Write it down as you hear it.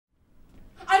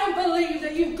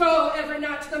go every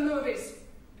night to the movies.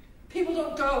 People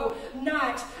don't go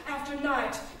night after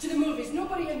night to the movies.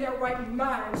 Nobody in their right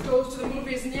minds goes to the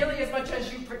movies nearly as much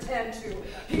as you pretend to.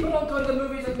 People don't go to the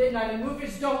movies at midnight, and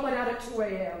movies don't let out at 2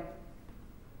 a.m.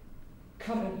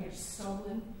 Come in here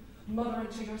sullen, muttering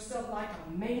to yourself like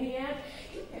a maniac.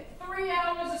 You get 3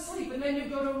 hours of sleep, and then you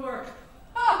go to work.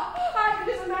 I can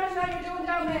just imagine how you're doing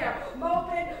down there.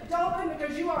 Moping, doping,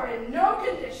 because you are in no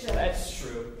condition. That's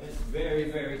true. That's very,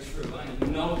 very true. I'm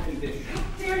in no condition. How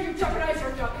dare you jeopardize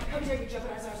our job? How dare you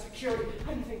jeopardize our security?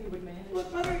 How do you think we would manage? Look,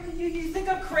 brother, you think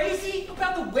I'm crazy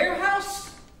about the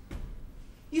warehouse?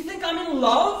 You think I'm in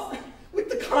love with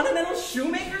the Continental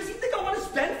Shoemakers? You think I want to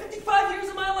spend 55 years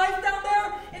of my life down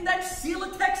there in that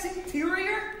Celotex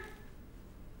interior?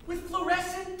 With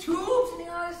fluorescent tubes? I mean,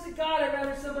 honest to God, I'd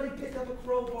rather somebody pick up a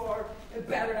crowbar and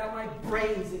batter out my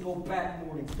brains and go back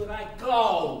mornings. But I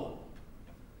go.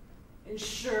 And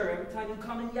sure, every time you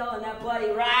come and yell on that bloody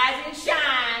rise and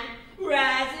shine,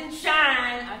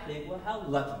 I think, well, how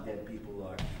lucky dead people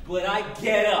are. But I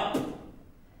get up.